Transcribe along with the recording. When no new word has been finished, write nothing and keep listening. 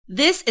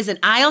This is an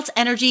IELTS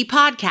Energy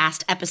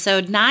Podcast,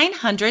 episode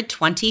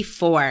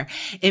 924.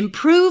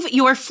 Improve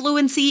your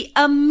fluency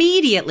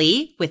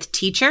immediately with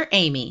Teacher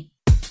Amy.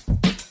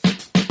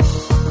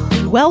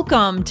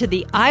 Welcome to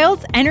the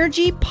IELTS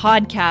Energy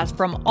Podcast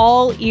from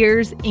All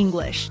Ears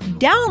English,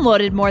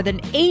 downloaded more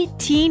than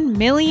 18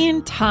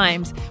 million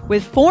times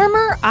with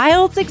former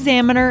IELTS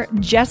examiner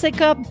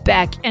Jessica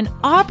Beck and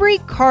Aubrey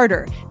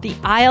Carter, the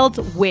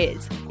IELTS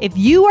Whiz. If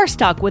you are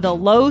stuck with a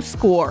low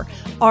score,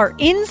 our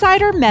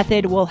insider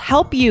method will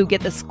help you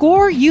get the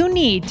score you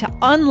need to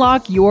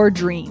unlock your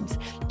dreams.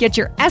 Get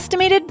your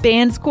estimated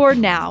band score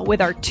now with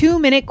our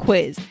 2-minute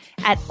quiz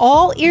at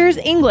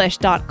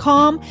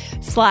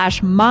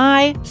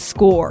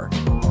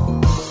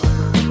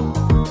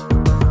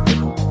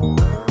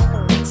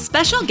allearsenglish.com/myscore.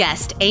 Special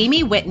guest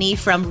Amy Whitney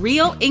from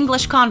Real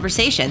English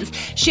Conversations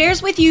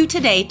shares with you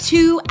today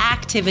 2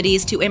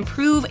 activities to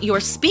improve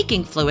your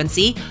speaking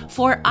fluency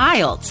for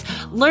IELTS.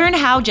 Learn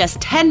how just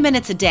 10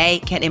 minutes a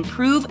day can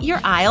improve your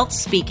IELTS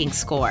speaking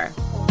score.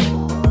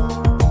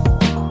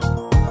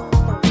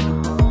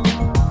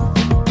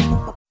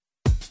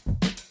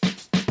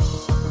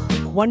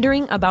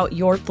 Wondering about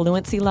your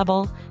fluency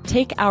level?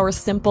 Take our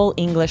simple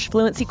English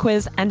fluency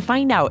quiz and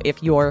find out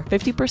if you're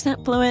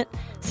 50% fluent,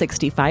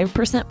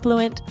 65%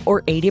 fluent,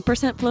 or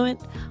 80%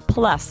 fluent.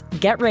 Plus,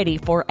 get ready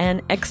for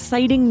an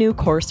exciting new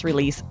course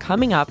release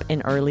coming up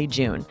in early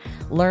June.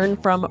 Learn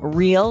from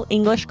Real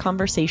English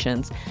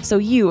Conversations so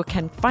you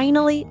can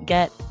finally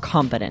get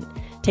confident.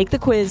 Take the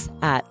quiz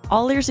at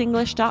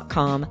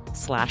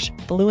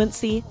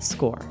allearsenglish.com/fluency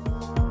score.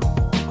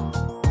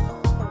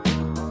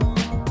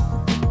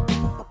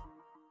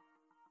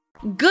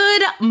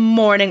 Good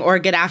morning or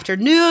good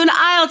afternoon,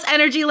 IELTS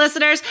Energy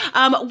listeners.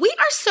 We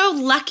are so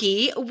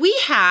lucky. We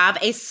have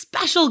a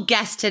special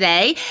guest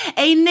today,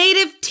 a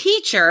native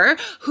teacher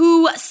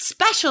who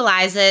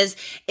specializes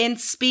in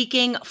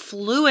speaking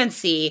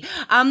fluency.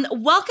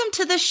 Welcome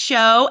to the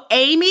show,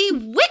 Amy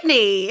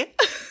Whitney.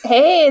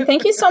 Hey,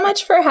 thank you so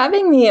much for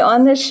having me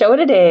on this show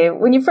today.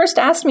 When you first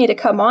asked me to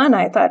come on,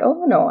 I thought,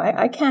 oh no,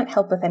 I can't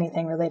help with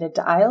anything related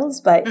to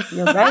IELTS, but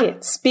you're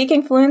right.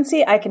 Speaking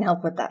fluency, I can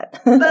help with that.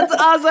 That's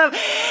awesome.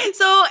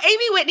 So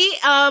Amy Whitney,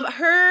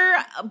 her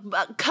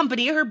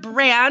company, her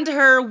brand,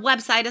 her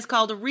website is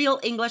called Real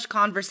English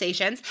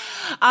Conversations.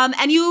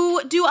 And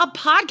you do a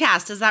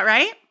podcast, is that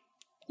right?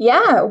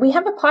 Yeah, we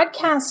have a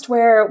podcast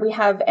where we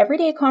have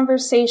everyday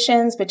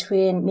conversations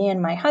between me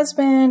and my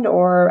husband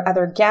or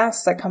other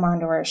guests that come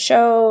onto our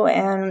show.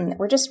 And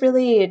we're just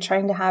really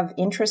trying to have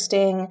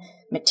interesting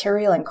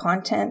material and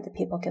content that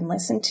people can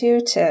listen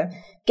to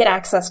get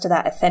access to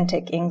that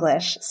authentic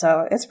English.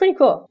 So it's pretty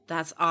cool.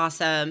 That's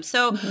awesome.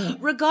 So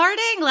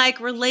regarding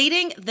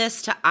relating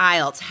this to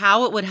IELTS,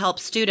 how it would help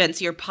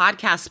students, your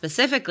podcast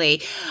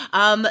specifically,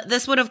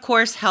 this would of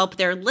course help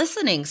their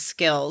listening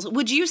skills.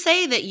 Would you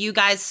say that you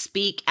guys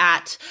speak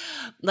at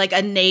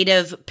a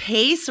native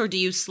pace, or do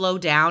you slow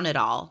down at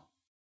all?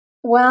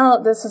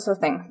 Well, this is the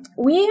thing.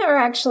 We are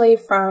actually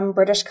from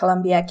British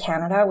Columbia,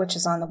 Canada, which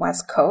is on the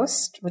West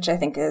Coast, which I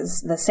think is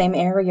the same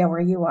area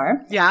where you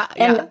are. Yeah.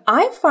 And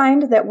I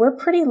find that we're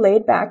pretty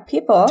laid back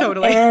people.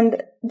 Totally.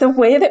 And the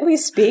way that we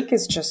speak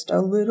is just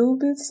a little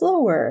bit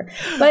slower.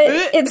 But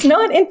it's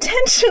not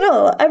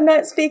intentional. I'm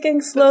not speaking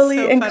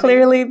slowly and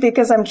clearly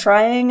because I'm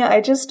trying.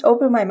 I just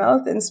open my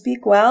mouth and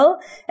speak well,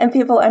 and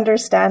people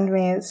understand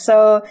me.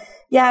 So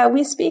yeah,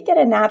 we speak at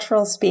a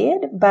natural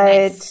speed, but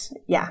nice.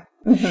 Yeah.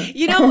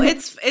 You know,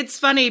 it's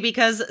funny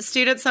because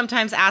students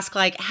sometimes ask,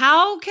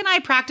 how can I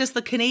practice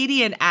the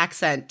Canadian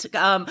accent?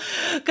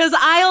 Because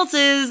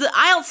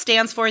IELTS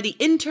stands for the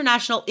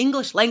International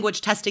English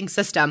Language Testing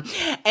System.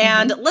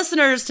 And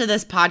listeners to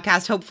this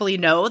podcast hopefully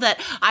know that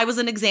I was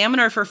an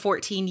examiner for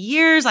 14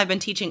 years. I've been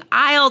teaching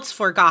IELTS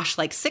for,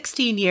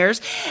 16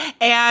 years.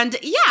 And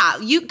yeah,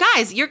 you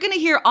guys, you're going to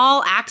hear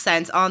all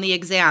accents on the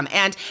exam.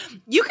 And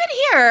you can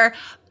hear,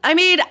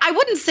 I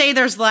wouldn't say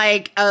there's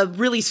a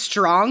really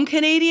strong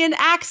Canadian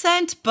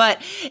accent,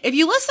 but if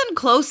you listen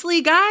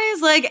closely,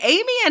 guys,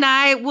 Amy and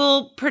I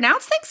will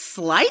pronounce things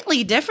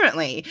slightly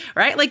differently,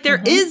 right?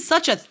 There is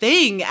such a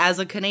thing as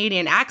a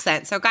Canadian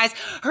accent. So guys,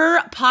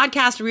 her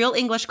podcast, Real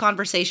English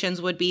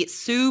Conversations, would be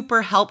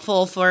super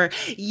helpful for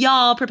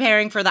y'all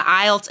preparing for the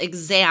IELTS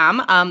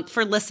exam,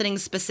 for listening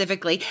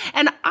specifically.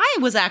 And I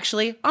was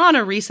actually on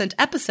a recent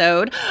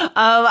episode,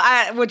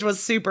 which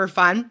was super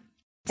fun.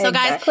 So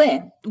exactly.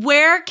 Guys,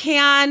 where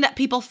can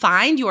people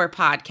find your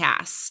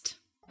podcast?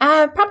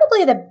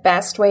 Probably the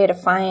best way to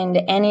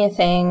find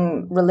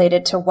anything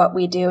related to what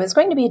we do is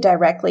going to be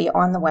directly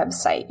on the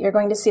website. You're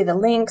going to see the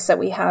links that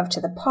we have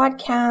to the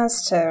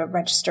podcast, to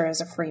register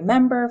as a free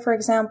member, for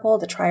example,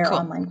 to try our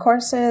online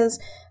courses,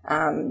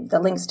 the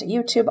links to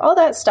YouTube, all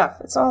that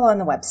stuff. It's all on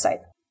the website.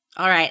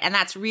 All right. And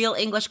that's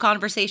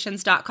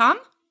realenglishconversations.com?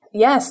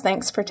 Yes,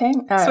 thanks for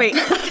Sweet.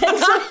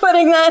 Thanks for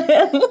putting that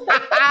in.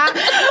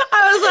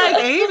 I was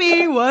like,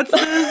 Amy, what's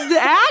this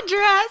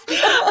address?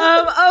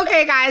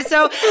 Okay, guys.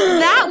 So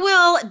that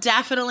will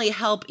definitely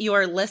help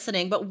your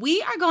listening, but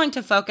we are going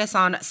to focus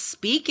on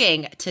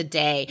speaking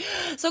today.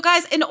 So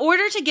guys, in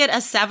order to get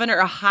a 7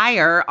 or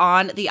higher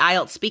on the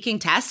IELTS speaking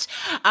test,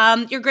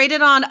 you're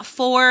graded on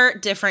 4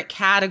 different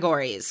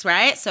categories,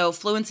 right? So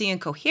fluency and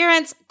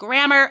coherence,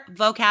 grammar,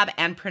 vocab,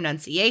 and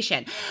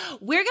pronunciation.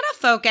 We're going to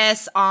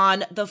focus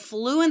on the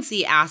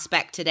fluency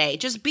aspect today,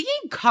 just being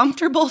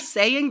comfortable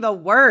saying the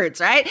words,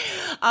 right?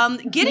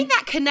 Getting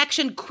that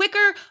connection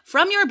quicker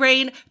from your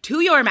brain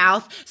to your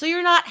mouth so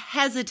you're not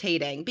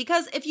hesitating.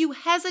 Because if you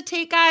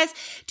hesitate, guys,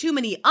 too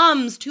many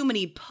ums, too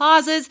many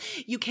pauses,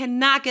 you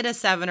cannot get a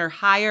 7 or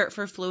higher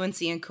for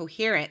fluency and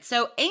coherence.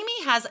 So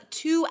Amy has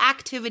 2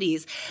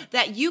 activities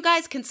that you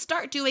guys can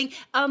start doing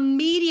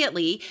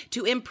immediately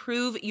to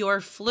improve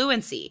your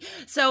fluency.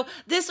 So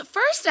this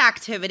first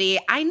activity,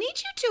 I need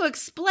you to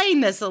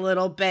explain this a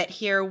little bit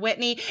here,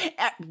 Whitney.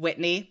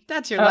 Whitney,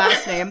 that's your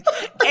last name.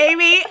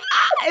 Amy,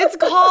 it's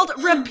called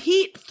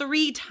repeat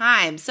 3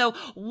 times. So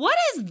what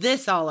is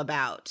this all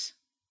about?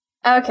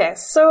 Okay,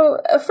 so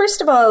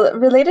first of all,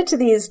 related to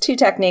these 2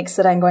 techniques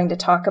that I'm going to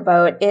talk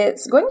about,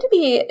 it's going to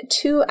be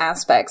 2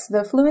 aspects,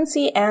 the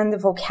fluency and the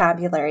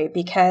vocabulary,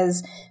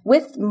 because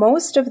with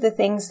most of the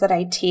things that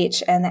I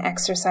teach and the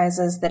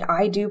exercises that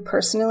I do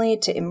personally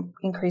to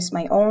increase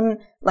my own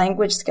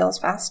language skills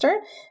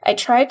faster, I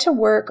try to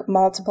work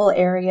multiple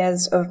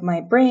areas of my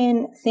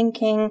brain,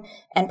 thinking,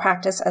 and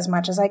practice as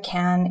much as I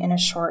can in a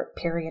short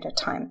period of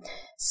time.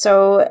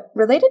 So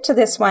related to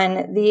this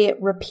one, the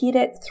repeat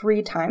it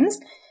 3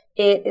 times,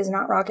 it is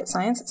not rocket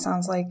science. It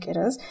sounds like it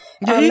is.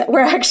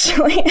 We're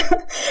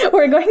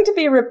going to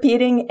be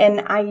repeating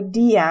an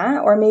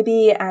idea or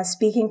maybe a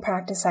speaking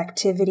practice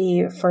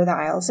activity for the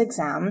IELTS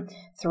exam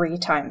 3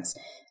 times.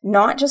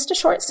 Not just a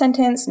short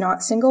sentence,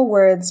 not single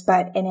words,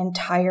 but an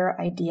entire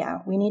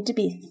idea. We need to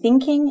be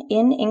thinking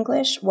in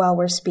English while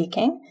we're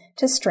speaking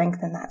to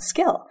strengthen that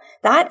skill.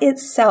 That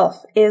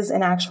itself is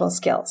an actual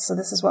skill. So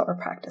this is what we're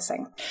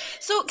practicing.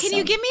 So can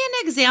you give me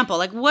an example?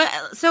 Like what?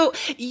 So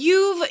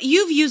you've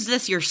used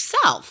this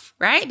yourself,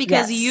 right?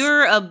 Because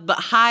you're a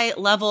high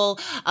level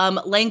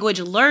language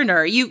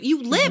learner.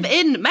 You live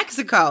in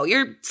Mexico.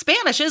 Your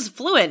Spanish is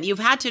fluent. You've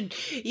had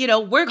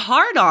to, work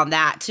hard on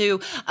that to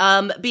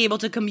be able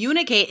to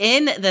communicate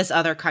in this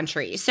other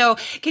country. So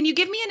can you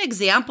give me an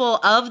example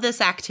of this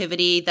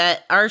activity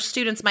that our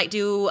students might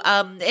do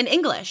in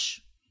English?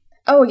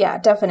 Oh, yeah,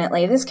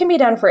 definitely. This can be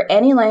done for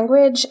any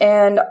language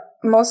and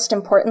most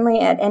importantly,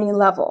 at any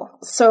level.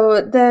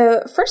 So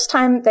the first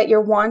time that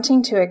you're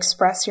wanting to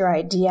express your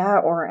idea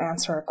or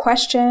answer a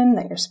question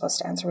that you're supposed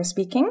to answer with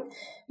speaking,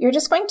 you're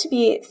just going to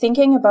be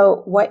thinking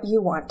about what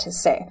you want to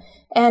say.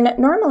 And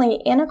normally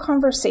in a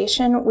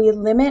conversation, we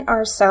limit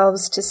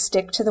ourselves to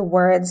stick to the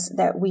words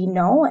that we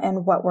know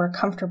and what we're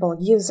comfortable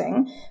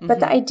using. Mm-hmm.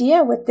 But the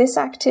idea with this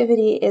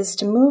activity is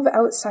to move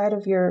outside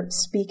of your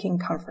speaking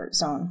comfort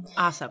zone.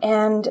 Awesome.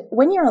 And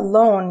when you're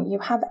alone, you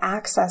have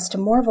access to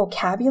more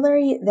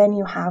vocabulary than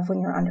you have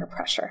when you're under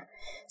pressure.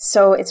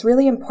 So it's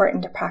really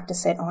important to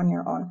practice it on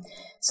your own.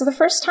 So the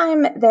first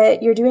time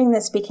that you're doing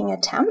the speaking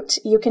attempt,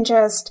 you can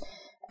just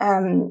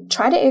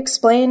try to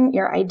explain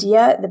your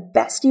idea the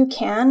best you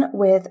can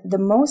with the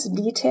most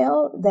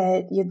detail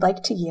that you'd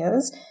like to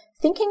use,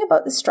 thinking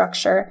about the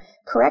structure,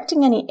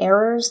 correcting any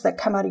errors that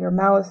come out of your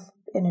mouth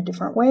in a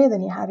different way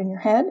than you had in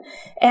your head,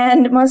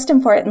 and most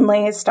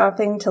importantly,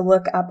 stopping to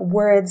look up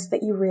words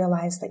that you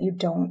realize that you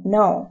don't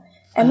know.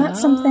 And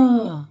that's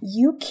something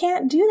you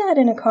can't do that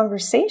in a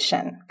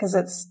conversation because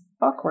it's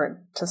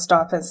awkward to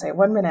stop and say,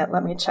 1 minute,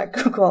 let me check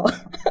Google.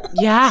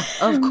 Yeah,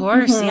 of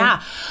course. Mm-hmm.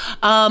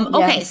 Yeah.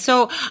 Okay.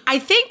 So I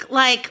think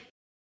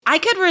I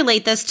could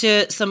relate this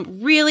to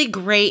some really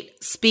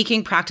great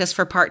speaking practice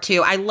for part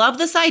 2. I love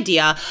this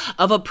idea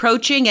of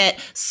approaching it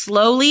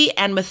slowly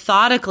and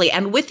methodically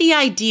and with the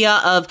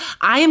idea of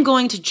I am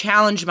going to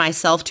challenge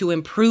myself to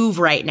improve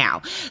right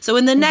now. So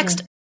in the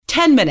next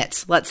 10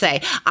 minutes, let's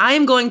say, I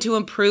am going to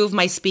improve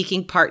my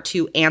speaking part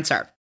 2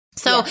 answer.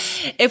 So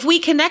if we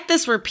connect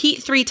this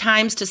repeat 3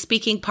 times to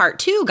speaking part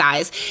 2,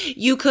 guys,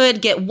 you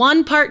could get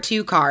one part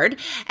 2 card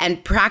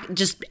and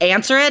just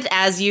answer it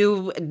as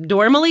you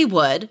normally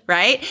would,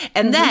 right?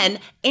 And then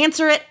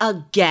answer it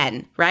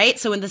again, right?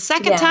 So in the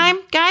second time,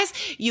 guys,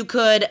 you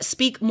could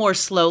speak more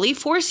slowly,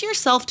 force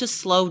yourself to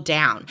slow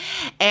down.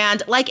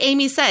 And like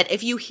Amy said,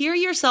 if you hear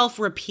yourself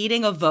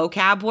repeating a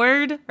vocab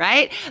word,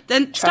 right,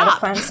 then try stop.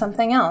 to find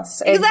something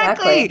else.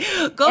 Exactly.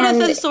 Go to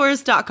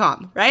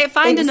thesaurus.com, right?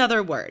 Find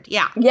another word.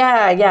 Yeah,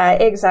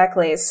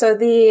 exactly. So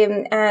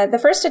the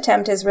first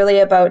attempt is really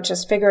about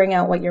just figuring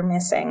out what you're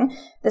missing.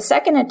 The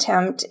second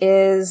attempt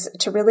is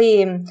to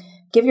really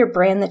give your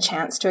brain the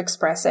chance to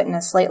express it in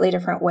a slightly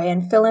different way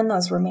and fill in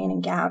those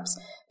remaining gaps.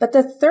 But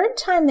the third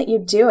time that you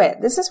do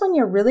it, this is when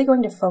you're really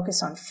going to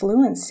focus on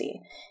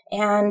fluency.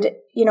 And,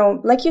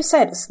 like you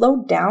said,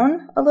 slow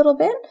down a little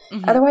bit.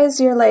 Mm-hmm. Otherwise,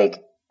 you're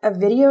like a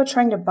video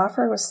trying to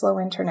buffer with slow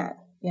internet.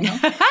 you know?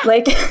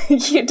 Like,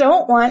 you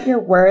don't want your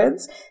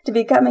words to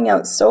be coming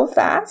out so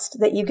fast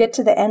that you get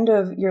to the end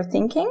of your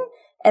thinking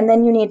and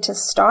then you need to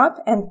stop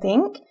and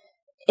think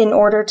in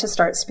order to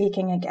start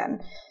speaking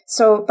again.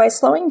 So by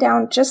slowing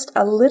down just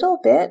a little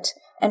bit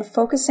and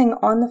focusing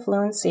on the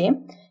fluency,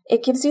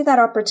 it gives you that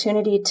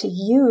opportunity to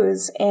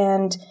use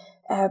and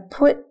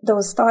put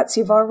those thoughts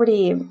you've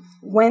already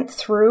went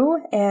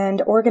through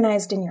and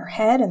organized in your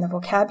head and the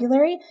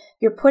vocabulary,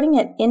 you're putting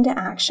it into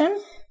action,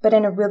 but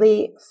in a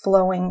really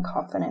flowing,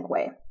 confident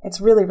way. It's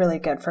really, really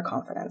good for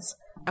confidence.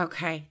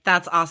 Okay,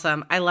 that's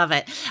awesome. I love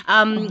it.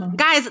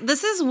 Guys,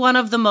 this is one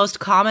of the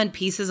most common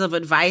pieces of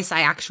advice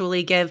I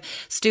actually give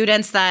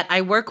students that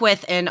I work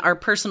with in our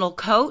personal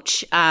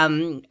coach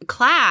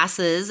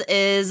classes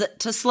is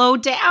to slow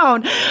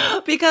down.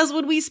 Because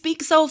when we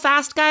speak so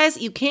fast, guys,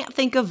 you can't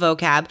think of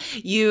vocab.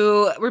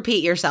 You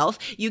repeat yourself.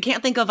 You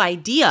can't think of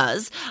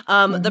ideas.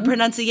 The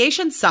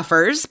pronunciation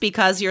suffers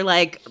because you're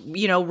like,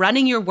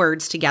 running your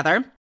words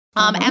together.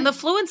 And the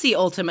fluency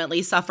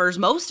ultimately suffers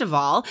most of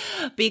all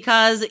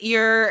because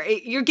you're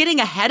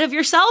getting ahead of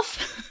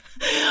yourself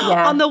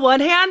on the one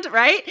hand,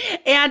 right?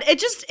 And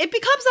it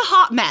becomes a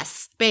hot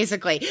mess,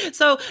 basically.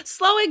 So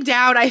slowing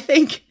down, I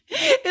think,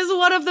 is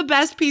one of the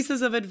best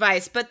pieces of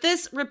advice. But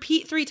this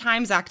repeat 3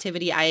 times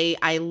activity,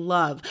 I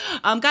love.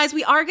 Guys,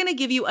 we are going to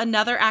give you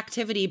another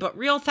activity, but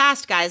real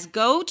fast, guys,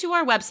 go to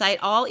our website,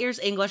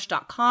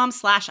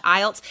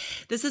 allearsenglish.com/IELTS.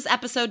 This is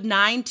episode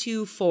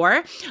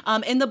 924.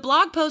 In the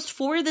blog post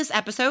for this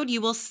episode,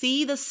 you will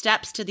see the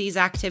steps to these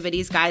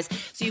activities, guys,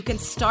 so you can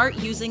start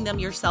using them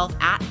yourself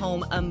at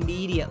home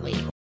immediately.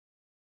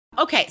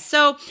 Okay,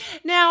 so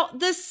now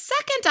the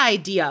second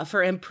idea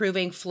for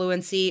improving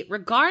fluency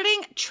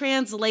regarding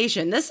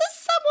translation. This is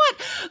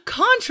somewhat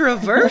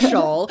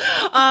controversial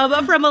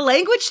from a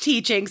language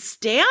teaching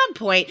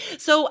standpoint.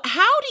 So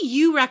how do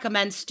you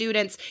recommend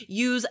students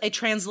use a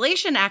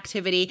translation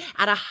activity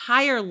at a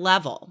higher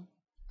level?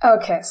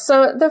 Okay,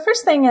 so the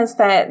first thing is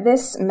that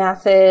this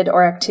method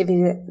or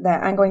activity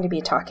that I'm going to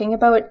be talking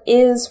about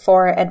is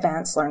for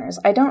advanced learners.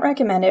 I don't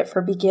recommend it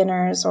for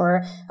beginners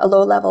or a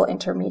low-level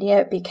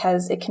intermediate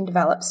because it can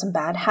develop some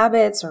bad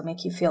habits or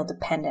make you feel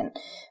dependent.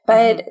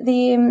 But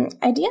the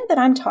idea that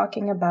I'm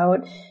talking about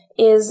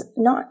is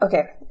not,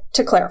 okay,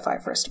 to clarify,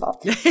 first of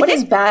all, what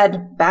is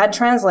bad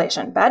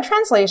translation? Bad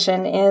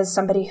translation is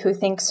somebody who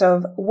thinks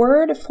of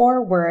word for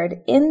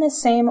word in the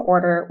same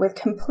order with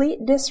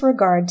complete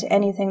disregard to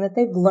anything that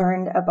they've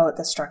learned about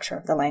the structure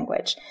of the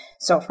language.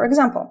 So, for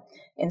example,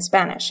 in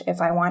Spanish,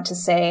 if I want to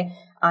say,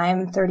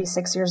 I'm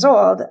 36 years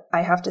old,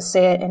 I have to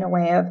say it in a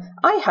way of,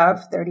 I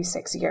have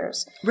 36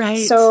 years. Right.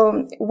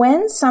 So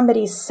when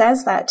somebody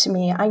says that to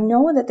me, I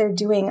know that they're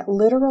doing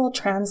literal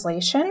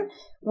translation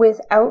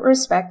without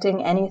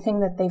respecting anything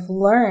that they've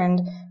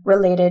learned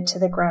related to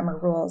the grammar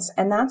rules.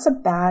 And that's a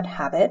bad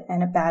habit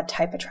and a bad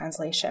type of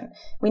translation.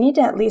 We need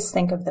to at least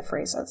think of the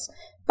phrases.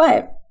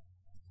 But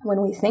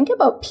when we think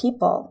about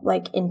people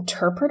like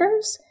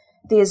interpreters,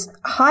 these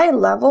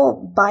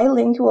high-level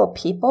bilingual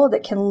people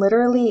that can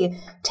literally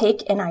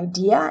take an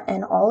idea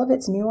and all of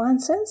its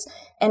nuances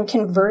and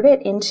convert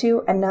it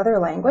into another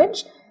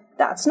language,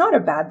 that's not a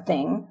bad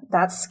thing.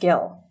 That's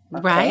skill.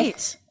 Okay?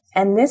 Right.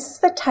 And this is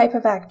the type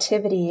of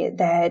activity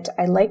that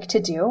I like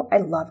to do. I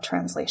love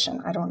translation.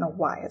 I don't know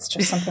why. It's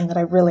just something that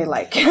I really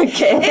like.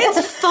 Okay.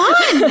 It's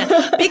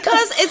fun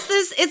because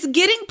it's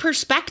getting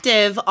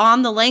perspective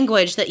on the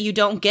language that you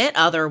don't get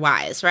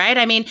otherwise, right?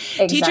 I mean,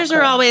 Teachers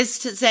are always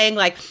saying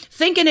like,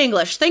 think in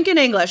English.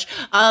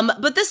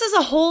 But this is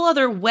a whole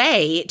other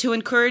way to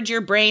encourage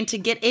your brain to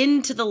get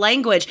into the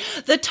language.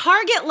 The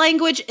target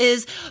language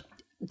is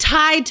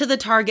tied to the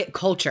target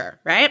culture,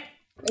 right?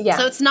 Yeah,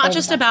 so it's not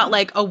just about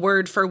like a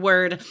word for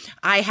word,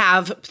 I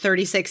have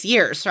 36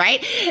 years, right?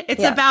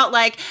 It's about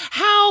like,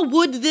 how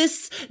would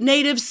this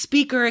native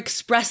speaker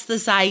express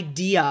this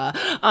idea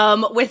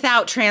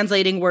without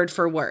translating word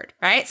for word,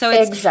 right? So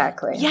it's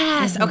exactly.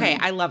 Yes. Mm-hmm. Okay.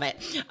 I love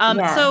it.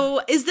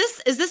 So is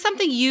this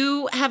something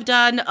you have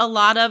done a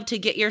lot of to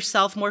get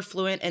yourself more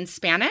fluent in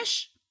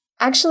Spanish?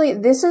 Actually,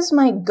 this is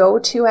my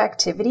go-to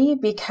activity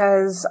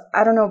because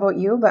I don't know about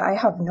you, but I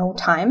have no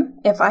time.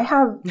 If I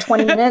have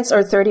 20 minutes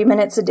or 30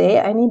 minutes a day,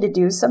 I need to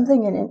do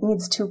something and it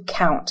needs to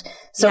count.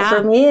 So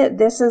for me,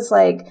 this is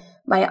like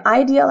my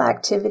ideal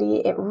activity.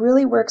 It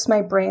really works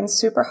my brain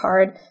super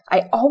hard.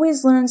 I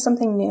always learn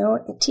something new.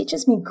 It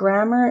teaches me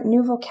grammar,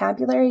 new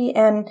vocabulary,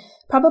 and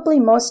probably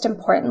most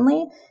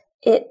importantly,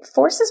 it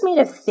forces me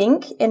to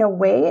think in a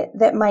way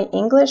that my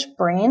English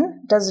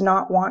brain does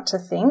not want to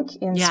think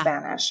in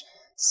Spanish.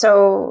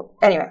 So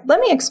anyway, let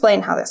me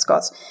explain how this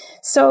goes.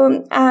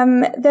 So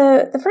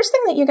the first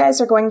thing that you guys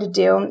are going to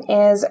do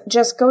is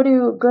just go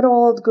to good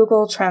old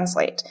Google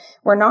Translate.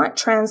 We're not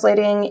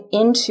translating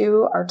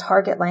into our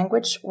target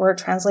language. We're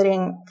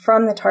translating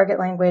from the target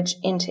language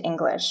into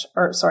English.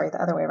 Or sorry,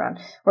 the other way around.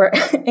 Where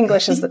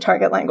English is the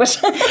target language.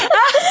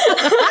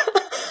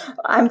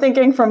 I'm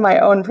thinking from my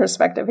own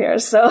perspective here.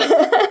 So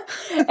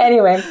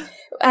anyway,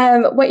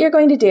 what you're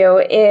going to do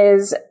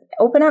is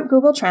open up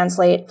Google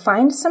Translate,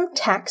 find some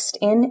text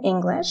in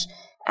English,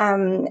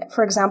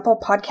 For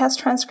example, podcast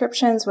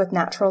transcriptions with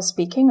natural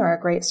speaking are a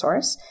great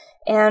source.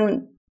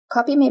 And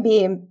copy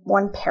maybe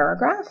one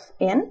paragraph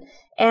in,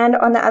 and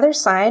on the other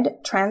side,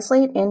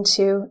 translate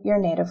into your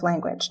native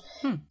language.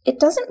 It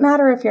doesn't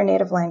matter if your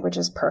native language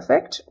is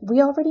perfect.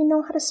 We already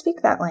know how to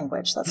speak that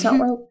language. That's not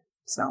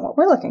what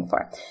we're looking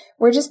for.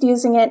 We're just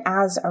using it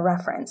as a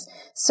reference.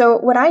 So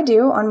what I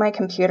do on my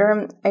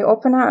computer, I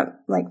open up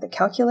like the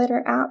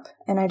calculator app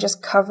and I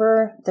just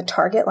cover the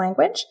target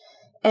language.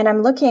 And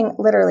I'm looking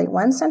literally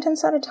one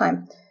sentence at a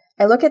time.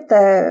 I look at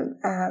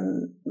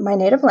my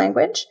native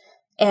language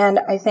and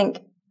I think,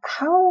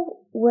 how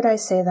would I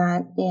say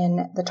that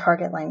in the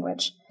target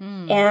language?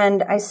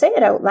 And I say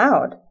it out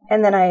loud.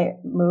 And then I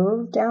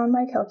move down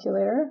my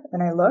calculator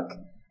and I look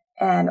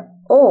and,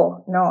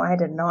 oh, no, I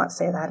did not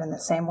say that in the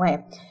same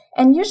way.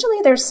 And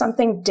usually there's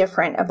something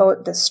different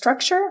about the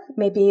structure,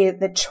 maybe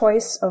the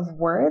choice of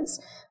words,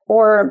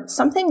 or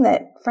something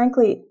that,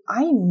 frankly,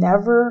 I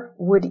never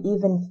would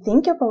even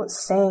think about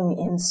saying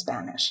in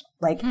Spanish.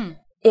 Like,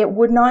 it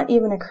would not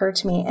even occur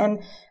to me.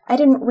 And I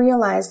didn't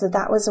realize that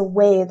that was a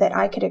way that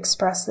I could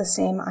express the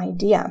same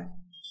idea.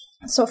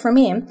 So for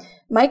me,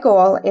 my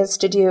goal is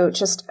to do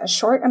just a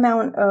short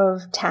amount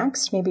of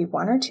text, maybe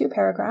 1 or 2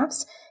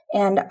 paragraphs,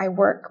 and I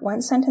work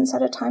one sentence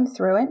at a time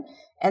through it.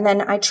 And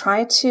then I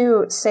try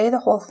to say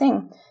the whole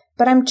thing.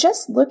 But I'm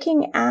just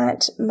looking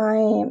at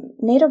my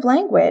native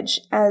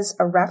language as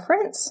a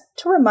reference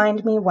to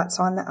remind me what's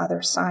on the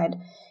other side.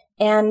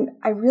 And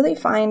I really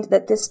find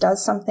that this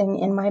does something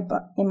in my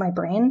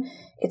brain.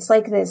 It's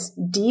like this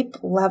deep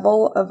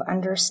level of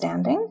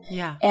understanding.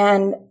 Yeah.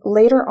 And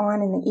later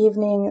on in the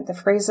evening, the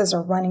phrases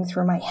are running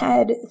through my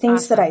head.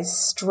 Things that I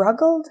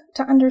struggled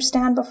to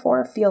understand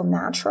before feel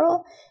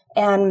natural.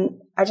 And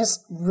I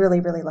just really,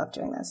 really love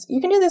doing this. You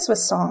can do this with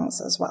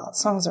songs as well.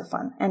 Songs are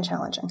fun and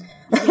challenging.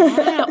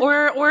 Yeah,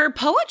 or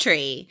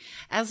poetry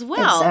as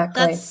well.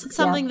 Exactly. That's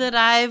something that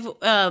I've,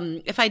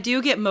 if I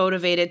do get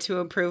motivated to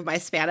improve my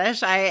Spanish,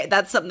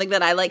 that's something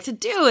that I like to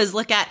do is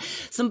look at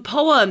some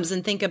poems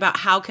and think about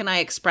how can I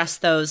express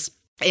those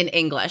in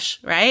English,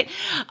 right?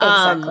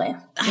 Exactly.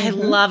 I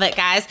love it,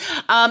 guys.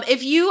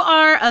 If you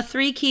are a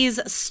 3 Keys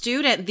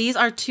student, these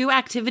are 2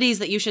 activities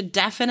that you should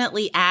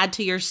definitely add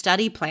to your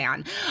study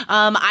plan.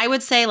 I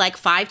would say like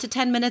 5 to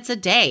 10 minutes a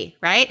day,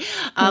 right?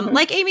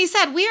 Like Amy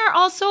said, we are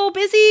all so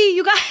busy,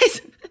 you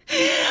guys.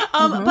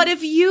 But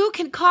if you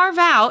can carve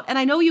out, and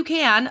I know you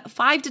can,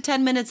 5 to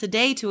 10 minutes a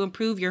day to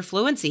improve your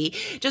fluency,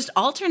 just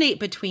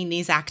alternate between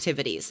these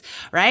activities,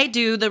 right?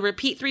 Do the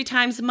repeat 3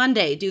 times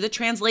Monday, do the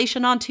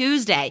translation on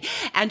Tuesday,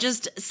 and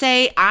just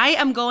say, I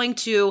am going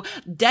to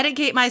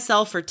dedicate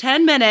myself for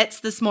 10 minutes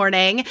this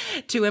morning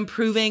to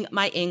improving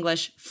my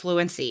English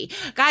fluency.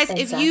 Guys,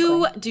 if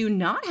you do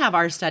not have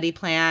our study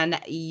plan,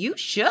 you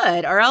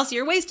should, or else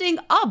you're wasting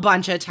a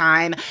bunch of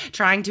time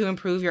trying to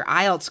improve your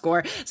IELTS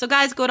score. So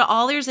guys, go to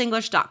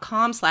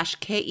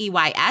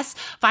allearsenglish.com/KEYS.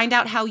 Find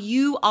out how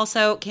you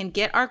also can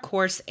get our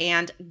course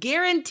and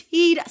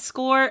guaranteed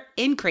score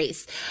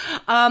increase.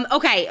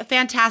 Okay,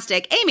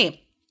 fantastic. Amy,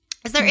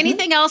 is there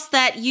anything else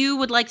that you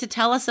would like to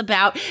tell us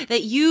about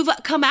that you've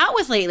come out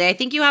with lately? I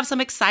think you have some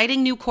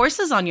exciting new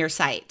courses on your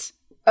site.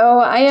 Oh,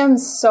 I am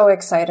so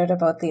excited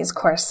about these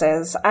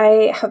courses.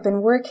 I have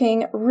been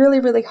working really,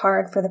 really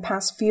hard for the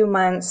past few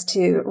months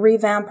to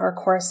revamp our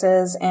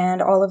courses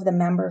and all of the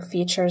member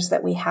features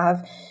that we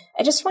have.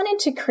 I just wanted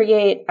to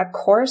create a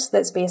course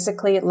that's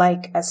basically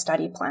like a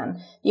study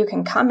plan. You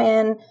can come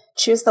in,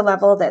 choose the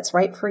level that's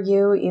right for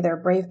you, either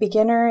Brave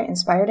Beginner,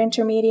 Inspired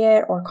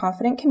Intermediate, or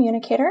Confident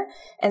Communicator,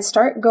 and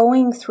start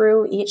going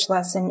through each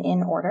lesson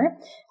in order.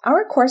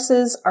 Our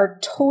courses are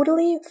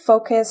totally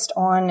focused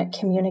on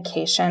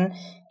communication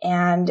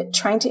and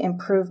trying to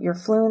improve your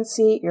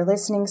fluency, your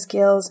listening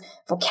skills,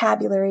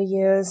 vocabulary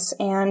use,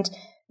 and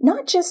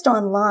not just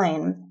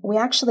online. We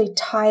actually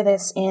tie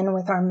this in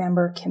with our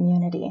member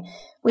community.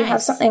 We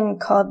have something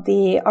called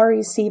the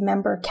REC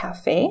Member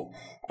Cafe,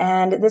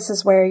 and this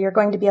is where you're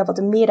going to be able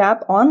to meet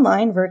up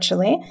online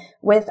virtually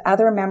with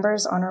other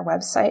members on our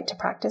website to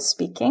practice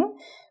speaking.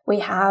 We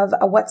have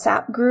a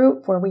WhatsApp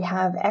group where we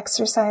have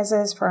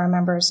exercises for our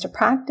members to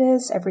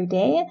practice every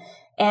day.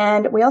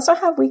 And we also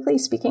have weekly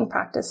speaking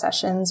practice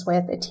sessions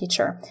with a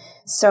teacher.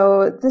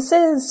 So this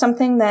is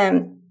something that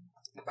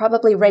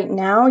probably right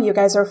now you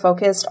guys are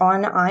focused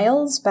on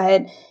IELTS,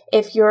 but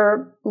if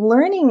you're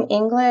learning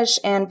English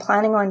and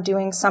planning on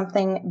doing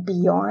something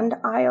beyond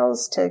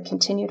IELTS to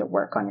continue to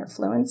work on your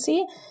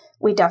fluency,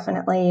 we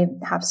definitely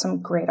have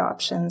some great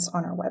options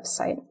on our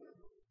website.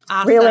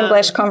 Awesome.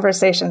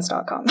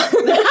 RealEnglishConversations.com.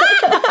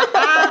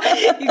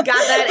 You got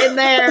that in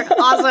there.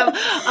 Awesome.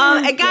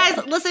 And guys,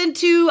 listen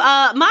to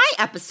my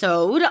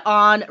episode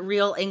on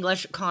Real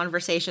English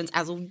Conversations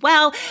as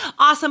well.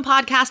 Awesome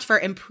podcast for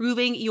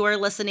improving your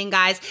listening,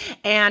 guys.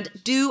 And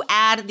do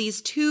add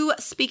these 2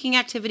 speaking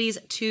activities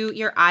to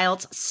your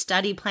IELTS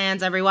study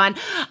plans, everyone.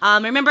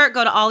 Remember,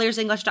 go to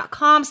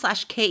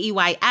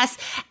allearsenglish.com/KEYS.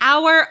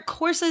 Our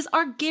courses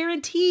are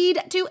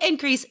guaranteed to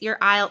increase your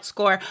IELTS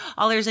score.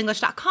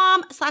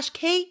 allearsenglish.com/KEYS.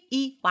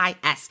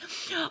 IELTS.com/KEYS.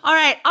 All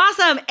right,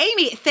 awesome.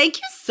 Amy, thank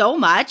you so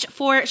much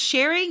for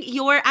sharing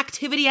your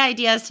activity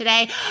ideas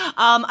today.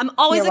 I'm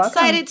always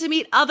excited to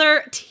meet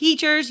other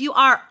teachers. You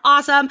are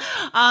awesome.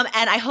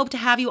 And I hope to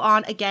have you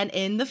on again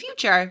in the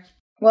future.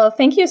 Well,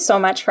 thank you so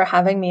much for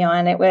having me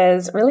on. It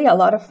was really a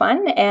lot of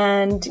fun.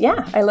 And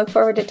yeah, I look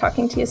forward to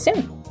talking to you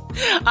soon.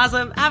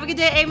 Awesome. Have a good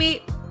day,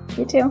 Amy.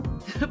 You too.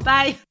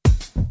 Bye.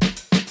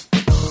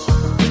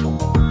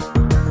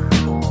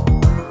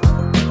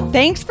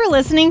 Thanks for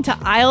listening to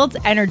IELTS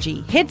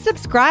Energy. Hit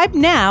subscribe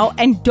now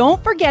and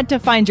don't forget to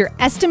find your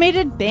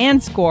estimated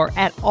band score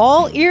at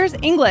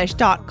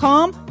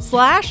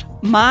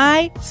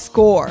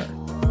allearsenglish.com/myscore.